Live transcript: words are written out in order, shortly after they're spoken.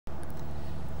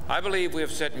I believe we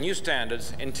have set new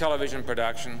standards in television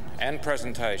production and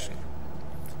presentation.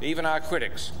 Even our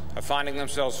critics are finding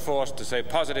themselves forced to say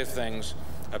positive things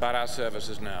about our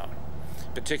services now,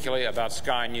 particularly about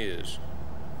Sky News.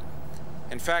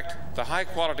 In fact, the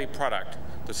high-quality product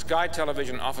that Sky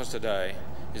Television offers today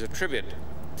is a tribute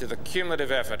to the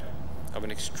cumulative effort of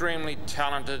an extremely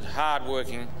talented,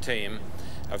 hard-working team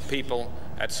of people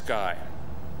at Sky.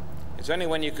 It's only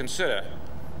when you consider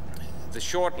the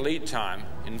short lead time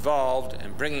involved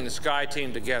in bringing the Sky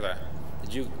team together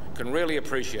that you can really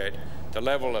appreciate the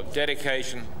level of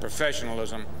dedication,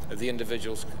 professionalism of the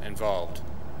individuals involved.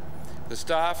 The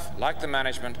staff, like the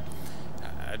management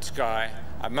at Sky,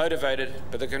 are motivated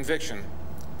by the conviction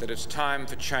that it's time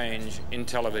for change in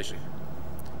television.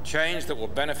 Change that will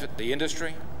benefit the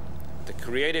industry, the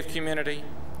creative community,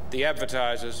 the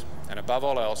advertisers, and above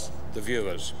all else, the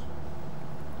viewers.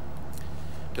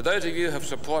 To those of you who have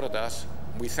supported us,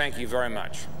 we thank you very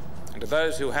much. And to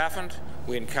those who haven't,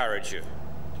 we encourage you.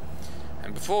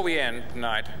 And before we end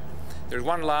tonight, there's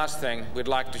one last thing we'd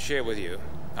like to share with you,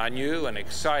 our new and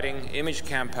exciting image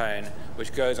campaign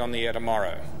which goes on the air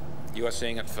tomorrow. You are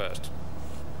seeing it first.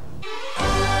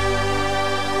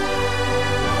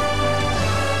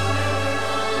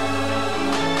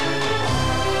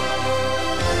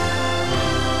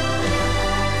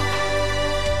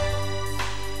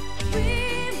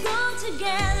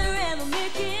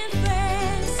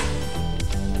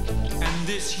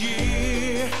 This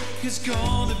year is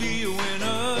gonna be a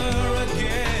winner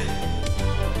again.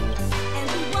 And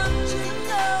we want you to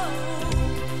know,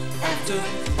 after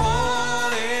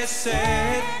all is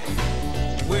said,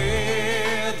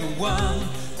 we're the one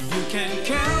you can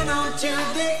count on till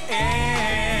the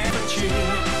end. But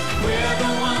we're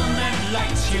the one that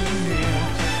likes you near.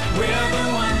 We're the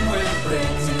one with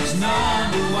Britain's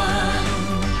 #1.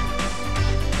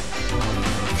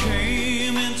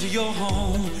 Came into your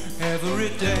home every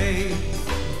day,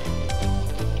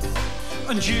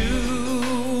 and you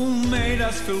made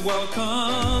us feel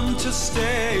welcome to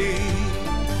stay.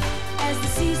 As the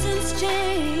seasons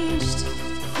changed,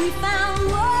 we found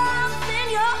warmth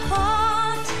in your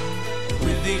heart.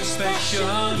 With each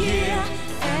special year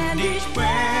and each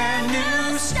brand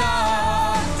new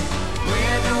start,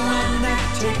 we're the one that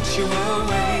takes you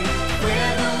away.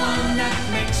 We're the one that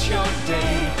makes your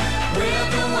day. We're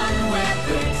the one where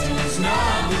Britain's #1.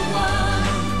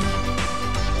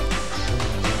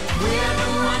 We're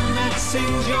the one that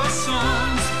sings your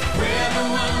songs. We're the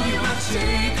one you will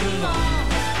take along.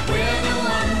 We're the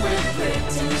one where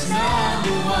Britain's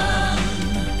 #1.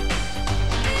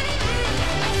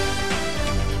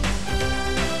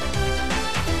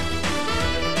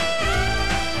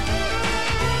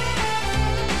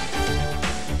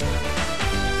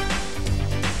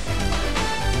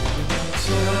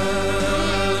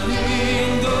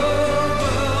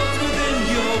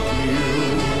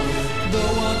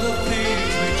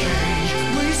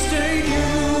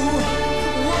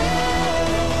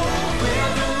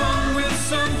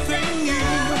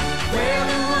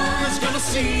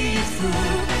 See you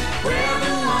through. We're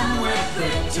the one where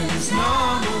Britain's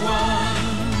 #1.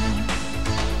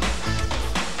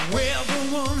 We're the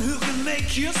one who can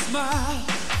make you smile.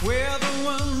 We're the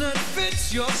one that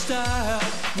fits your style.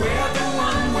 We're the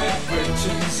one where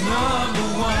Britain's #1.